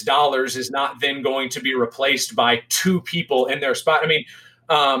racist dollars is not then going to be replaced by two people in their spot. I mean,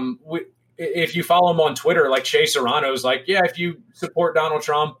 if you follow him on Twitter, like Shea Serrano's like, yeah, if you support Donald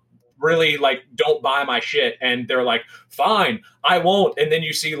Trump, really like don't buy my shit. And they're like, fine, I won't. And then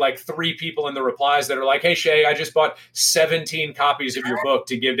you see like 3 people in the replies that are like, hey, Shea, I just bought 17 copies of your book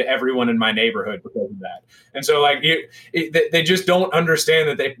to give to everyone in my neighborhood because of that. And so like they just don't understand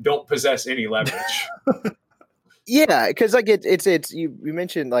that they don't possess any leverage. Yeah, because like it's you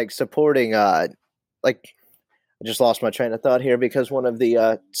mentioned like supporting like. I just lost my train of thought here because one of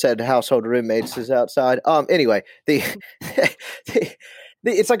the said household roommates is outside. Anyway, it's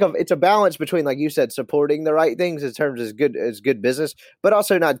a balance between, like you said, supporting the right things in terms of good business, but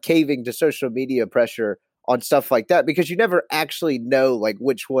also not caving to social media pressure on stuff like that because you never actually know like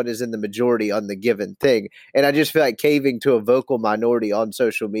which one is in the majority on the given thing. And I just feel like caving to a vocal minority on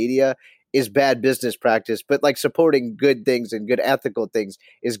social media is bad business practice, but like supporting good things and good ethical things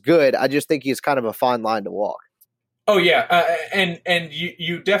is good. I just think it's kind of a fine line to walk. Oh yeah, and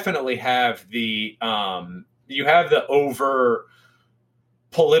you definitely have the I'm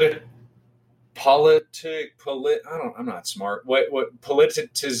not smart. What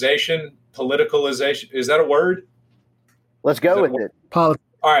politicization is that a word? Let's go with it.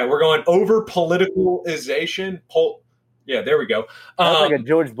 All right, we're going over politicalization. Yeah, there we go. That's like a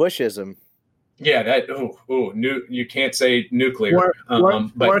George Bushism. Yeah, that. You can't say nuclear.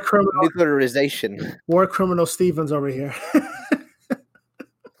 War criminal nuclearization. War criminal Stevens over here.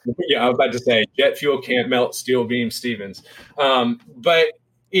 Yeah, I was about to say jet fuel can't melt steel beam Stevens. But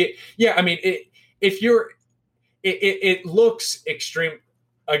it looks extreme.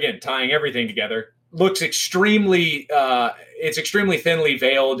 Again, tying everything together, looks extremely. It's extremely thinly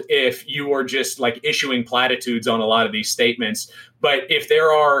veiled if you are just like issuing platitudes on a lot of these statements. But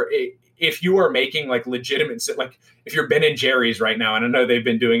if you are making like legitimate, like if you're Ben and Jerry's right now, and I know they've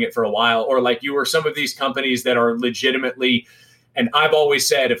been doing it for a while, or like you are some of these companies that are legitimately. And I've always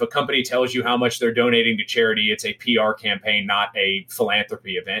said, if a company tells you how much they're donating to charity, it's a PR campaign, not a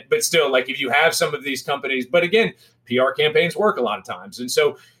philanthropy event. But still, like if you have some of these companies, but again, PR campaigns work a lot of times. And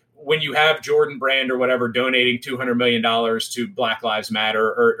so when you have Jordan Brand or whatever donating $200 million to Black Lives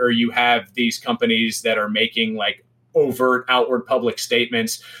Matter, or you have these companies that are making like overt, outward public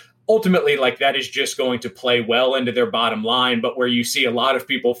statements, ultimately, like that is just going to play well into their bottom line. But where you see a lot of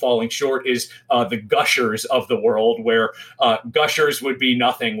people falling short is the gushers of the world, where gushers would be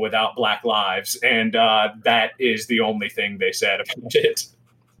nothing without Black lives. And that is the only thing they said about it.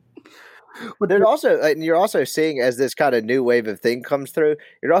 But there's also, and you're also seeing as this kind of new wave of thing comes through,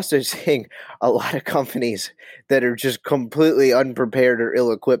 you're also seeing a lot of companies that are just completely unprepared or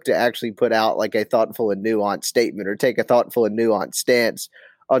ill-equipped to actually put out like a thoughtful and nuanced statement or take a thoughtful and nuanced stance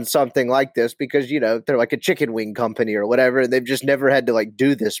on something like this, because, you know, they're like a chicken wing company or whatever, and they've just never had to like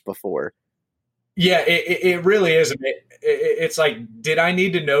do this before. Yeah, it really is. It's like, did I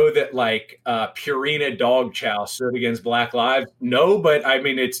need to know that like Purina Dog Chow stood against Black Lives? No, but I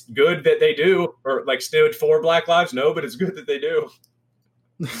mean, it's good that they do, or like stood for Black Lives. No, but it's good that they do.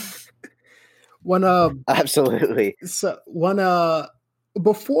 Absolutely. So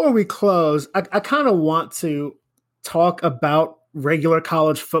before we close, I kind of want to talk about regular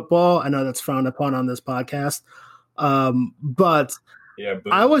college football. I know that's frowned upon on this podcast. But yeah,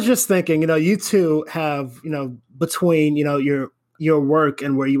 I was just thinking, you two have, between, your work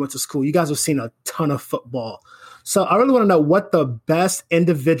and where you went to school, you guys have seen a ton of football. So I really want to know what the best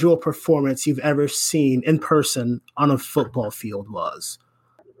individual performance you've ever seen in person on a football field was.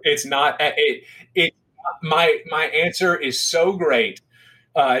 It's not my answer is so great.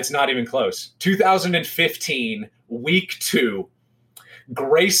 It's not even close. 2015, week 2,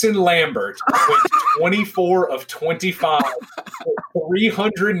 Grayson Lambert went 24 of 25,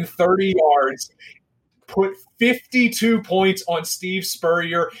 330 yards, put 52 points on Steve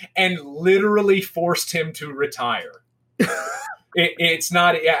Spurrier, and literally forced him to retire. It's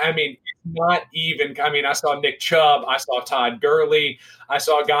not. I mean, not even. I mean, I saw Nick Chubb, I saw Todd Gurley, I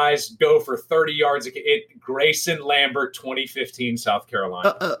saw guys go for 30 yards. Grayson Lambert, 2015 South Carolina.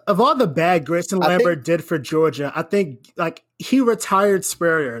 Of all the bad Grayson Lambert did for Georgia, I think like he retired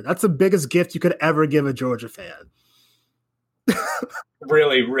Spurrier. That's the biggest gift you could ever give a Georgia fan.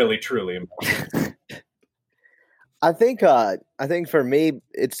 Really, really, truly. I think for me,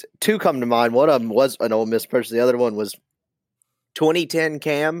 it's two come to mind. One of them was an Ole Miss person. The other one was 2010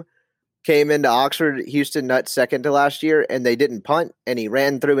 Cam came into Oxford, Houston Nuts second to last year, and they didn't punt, and he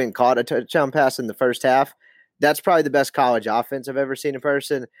ran through and caught a touchdown pass in the first half. That's probably the best college offense I've ever seen in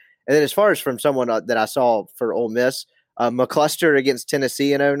person. And then as far as from someone that I saw for Ole Miss, McCluster against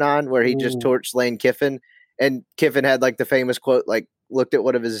Tennessee in 2009, where he just torched Lane Kiffin, and Kiffin had like the famous quote, like looked at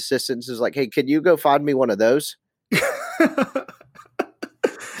one of his assistants, was like, "Hey, can you go find me one of those?"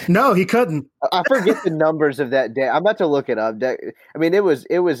 No, he couldn't. I forget the numbers of that day. I'm about to look it up. I mean, it was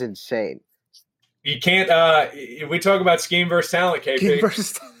insane. You can't. We talk about scheme versus talent,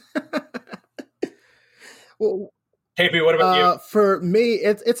 KP. Well, KP, what about you? For me,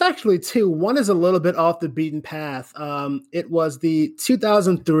 it's actually two. One is a little bit off the beaten path. It was the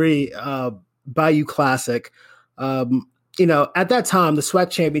 2003 Bayou Classic. At that time, the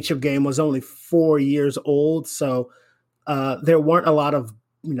SWAC championship game was only 4 years old, so there weren't a lot of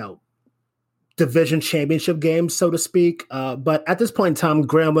division championship games, so to speak. But at this point in time,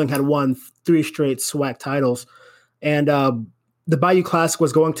 Grambling had won 3 straight SWAC titles, and the Bayou Classic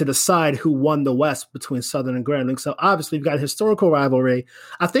was going to decide who won the West between Southern and Grambling. So obviously, you've got a historical rivalry.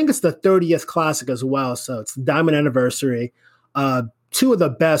 I think it's the 30th Classic as well, so it's the Diamond Anniversary. 2 of the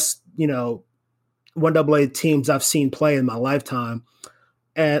best, 1AA teams I've seen play in my lifetime.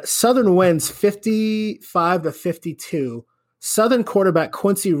 And Southern wins 55-52. Southern quarterback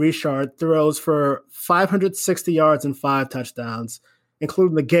Quincy Richard throws for 560 yards and 5 touchdowns,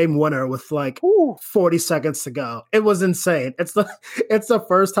 including the game winner with 40 seconds to go. It was insane. It's the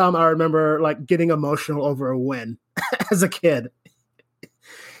first time I remember getting emotional over a win as a kid.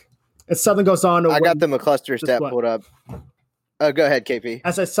 As Southern goes on to I got the McCluster stat pulled up. Oh, go ahead, KP.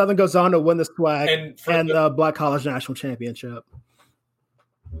 As Southern goes on to win the SWAC and the Black College National Championship.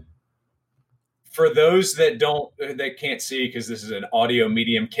 For those that can't see because this is an audio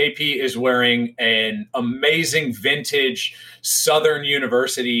medium, KP is wearing an amazing vintage Southern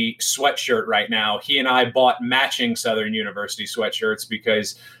University sweatshirt right now. He and I bought matching Southern University sweatshirts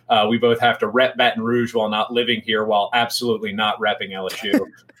because we both have to rep Baton Rouge while not living here, while absolutely not repping LSU.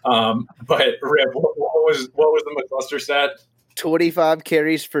 But Rip, what was the McCluster stat? 25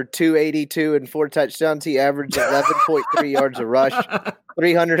 carries for 282 and 4 touchdowns. He averaged 11.3 yards a rush,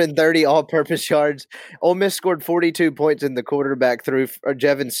 330 all-purpose yards. Ole Miss scored 42 points in the quarterback threw.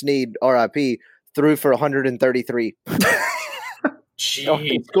 Jevin Sneed, RIP, threw for 133.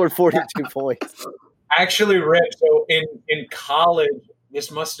 He scored 42 points. Actually, Rip, so in college, this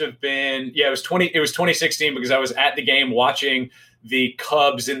must have been it was 2016 because I was at the game watching the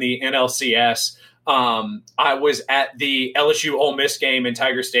Cubs in the NLCS. I was at the LSU Ole Miss game in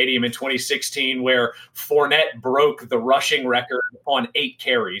Tiger Stadium in 2016 where Fournette broke the rushing record on 8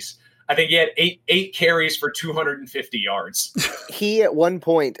 carries. I think he had eight carries for 250 yards. He at one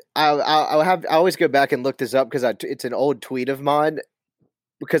point, I always go back and look this up because it's an old tweet of mine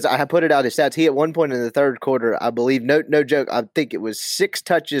because I put it out as stats. He at one point in the third quarter, I believe, no joke, I think it was 6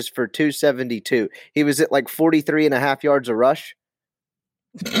 touches for 272. He was at like 43 and a half yards a rush.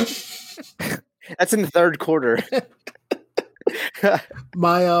 That's in the third quarter.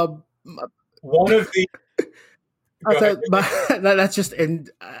 One of the. That's just, and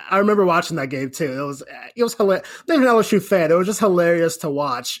I remember watching that game too. It was hilarious. I'm an LSU fan. It was just hilarious to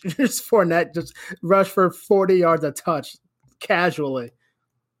watch. Just Fournette just rush for 40 yards a touch casually.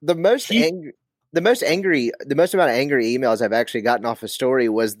 The most amount of angry emails I've actually gotten off a story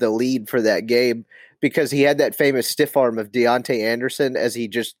was the lead for that game because he had that famous stiff arm of Deontay Anderson as he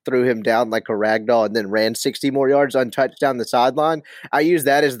just threw him down like a ragdoll and then ran 60 more yards untouched down the sideline. I used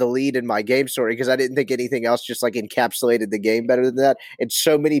that as the lead in my game story because I didn't think anything else just like encapsulated the game better than that. And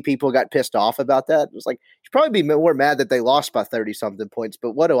so many people got pissed off about that. It was like, you should probably be more mad that they lost by 30-something points,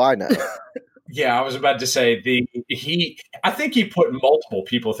 but what do I know? Yeah, I was about to say I think he put multiple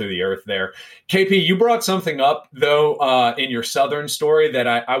people through the earth there. KP, you brought something up though in your Southern story that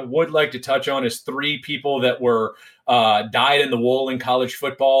I would like to touch on is 3 people that were dyed in the wool in college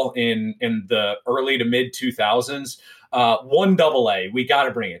football in the early to mid 2000s. 1 AA, we got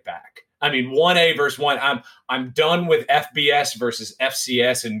to bring it back. I mean, 1A versus 1. I'm done with FBS versus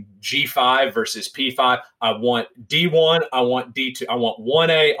FCS and G5 versus P5. I want D1. I want D2. I want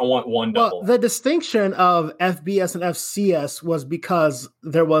 1A. I want 1 AA. Well, the distinction of FBS and FCS was because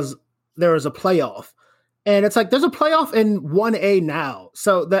there was a playoff. And it's like there's a playoff in 1A now.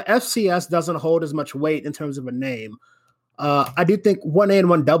 So the FCS doesn't hold as much weight in terms of a name. I do think 1A and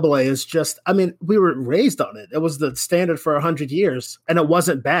 1 AA is just, I mean, we were raised on it. It was the standard for 100 years, and it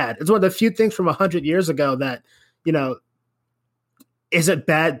wasn't bad. It's one of the few things from 100 years ago that, isn't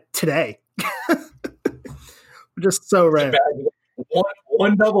bad today. Just so rare.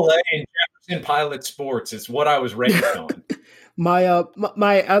 One AA in Jefferson Pilot Sports is what I was raised on. My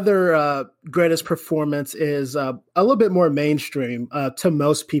other greatest performance is a little bit more mainstream to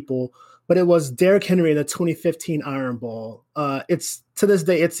most people. But it was Derrick Henry in the 2015 Iron Bowl. It's to this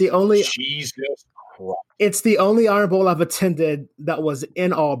day, it's the only Iron Bowl I've attended that was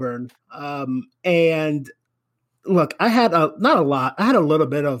in Auburn. And look, I had a little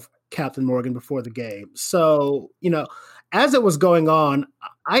bit of Captain Morgan before the game. So, as it was going on,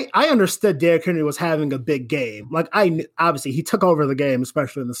 I understood Derrick Henry was having a big game. Like obviously he took over the game,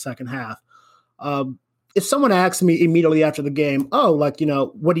 especially in the second half. If someone asked me immediately after the game, what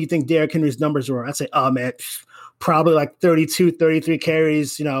do you think Derrick Henry's numbers were? I'd say, oh, man, probably like 32, 33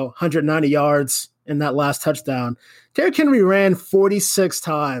 carries, 190 yards in that last touchdown. Derrick Henry ran 46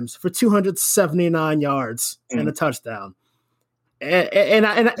 times for 279 yards and a touchdown. And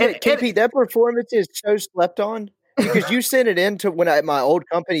KP, that performance is so slept on. Because you sent it in to my old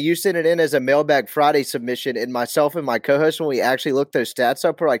company, you sent it in as a Mailbag Friday submission, and myself and my co-host, when we actually looked those stats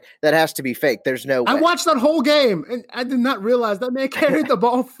up, we're like, that has to be fake. There's no way. I watched that whole game, and I did not realize that man carried the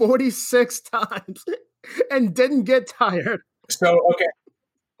ball 46 times and didn't get tired. So, okay.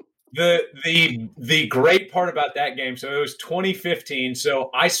 The great part about that game, so it was 2015.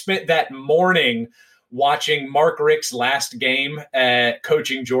 So I spent that morning watching Mark Richt's last game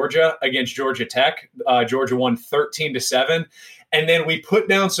coaching Georgia against Georgia Tech. Georgia won 13-7. And then we put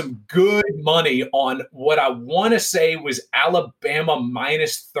down some good money on what I want to say was Alabama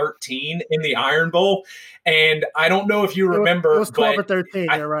 -13 in the Iron Bowl. And I don't know if you remember, it was 12 or 13.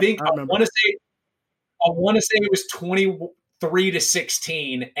 I You're right. think I want to say it was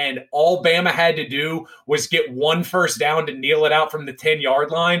 3-16, and all Bama had to do was get one first down to kneel it out from the 10-yard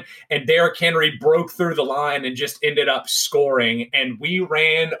line, and Derrick Henry broke through the line and just ended up scoring, and we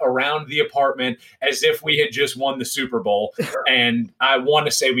ran around the apartment as if we had just won the Super Bowl, and I want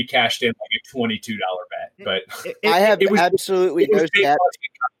to say we cashed in like a $22 bet, but I have absolutely no stats.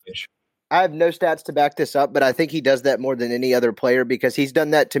 I have no stats to back this up, but I think he does that more than any other player because he's done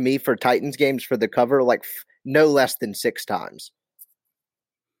that to me for Titans games for the cover like no less than 6 times.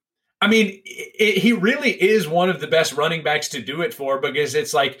 I mean, he really is one of the best running backs to do it for because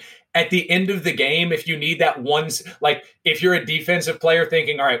it's like at the end of the game, if you need that like if you're a defensive player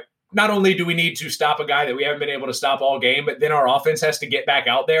thinking, all right, not only do we need to stop a guy that we haven't been able to stop all game, but then our offense has to get back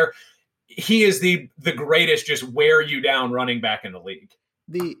out there. He is the greatest just wear you down running back in the league.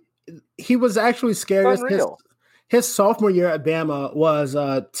 He was actually scary. His sophomore year at Bama was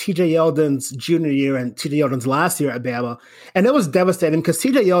T.J. Yeldon's junior year and T.J. Yeldon's last year at Bama. And it was devastating because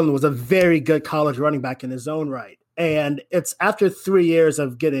T.J. Yeldon was a very good college running back in his own right. And it's after 3 years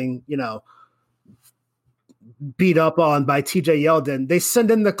of getting, beat up on by T.J. Yeldon, they send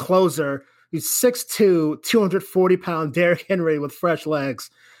in the closer, who's 6'2", 240-pound Derrick Henry with fresh legs.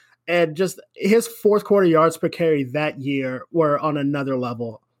 And just his fourth quarter yards per carry that year were on another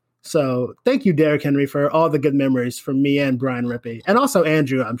level. So thank you, Derrick Henry, for all the good memories from me and Brian Rippey. And also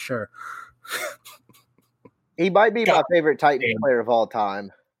Andrew, I'm sure. He might be my favorite Titans player of all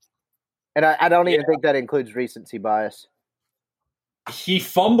time. And I don't even think that includes recency bias. He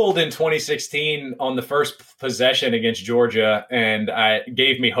fumbled in 2016 on the first possession against Georgia, and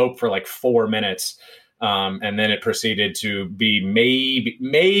gave me hope for like 4 minutes. And then it proceeded to be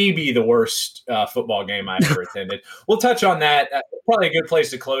maybe the worst football game I ever attended. We'll touch on that. Probably a good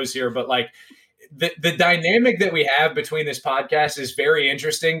place to close here. But like the dynamic that we have between this podcast is very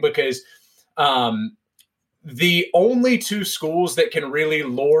interesting because the only 2 schools that can really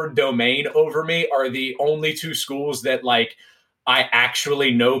lord domain over me are the only 2 schools that like I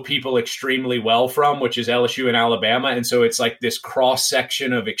actually know people extremely well from, which is LSU and Alabama. And so it's like this cross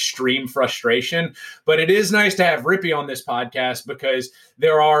section of extreme frustration. But it is nice to have Rippey on this podcast because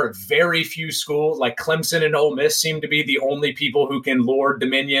there are very few schools like Clemson and Ole Miss seem to be the only people who can lord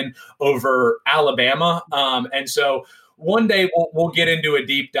dominion over Alabama. And so one day we'll get into a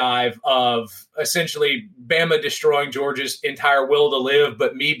deep dive of essentially Bama destroying Georgia's entire will to live,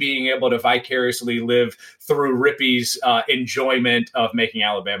 but me being able to vicariously live through Rippey's enjoyment of making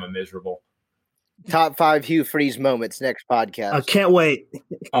Alabama miserable. Top 5 Hugh Freeze moments next podcast. I can't wait.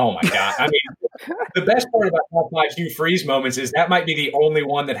 Oh my God. I mean, the best part about top 5 Hugh Freeze moments is that might be the only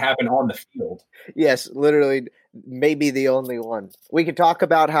one that happened on the field. Yes, literally maybe the only one. We could talk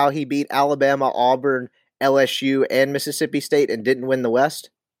about how he beat Alabama, Auburn, LSU, and Mississippi State and didn't win the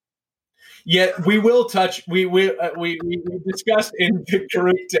West? Yeah, we will touch. We discussed in the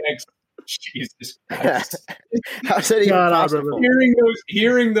group text. Jesus Christ! How's that even possible?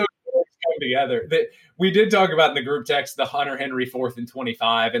 Hearing those come together. That we did talk about in the group text the Hunter Henry 4th and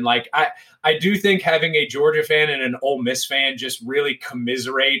 25, and like I do think having a Georgia fan and an Ole Miss fan just really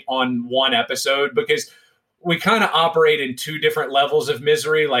commiserate on one episode because we kind of operate in 2 different levels of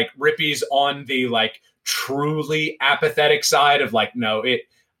misery. Like Rippey's on the like truly apathetic side of like, no,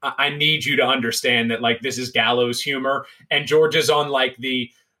 I need you to understand that like this is gallows humor, and Georgia's on like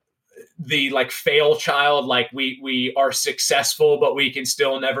the like fail child, like we are successful but we can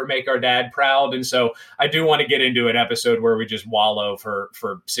still never make our dad proud. And so I do want to get into an episode where we just wallow for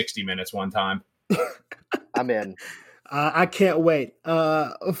 60 minutes one time. I'm in. I can't wait.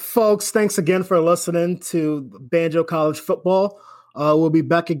 Folks, thanks again for listening to Banjo College Football. We'll be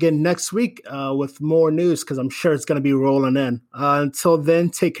back again next week with more news because I'm sure it's going to be rolling in. Until then,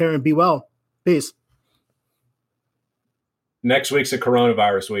 take care and be well. Peace. Next week's a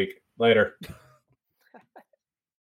coronavirus week. Later.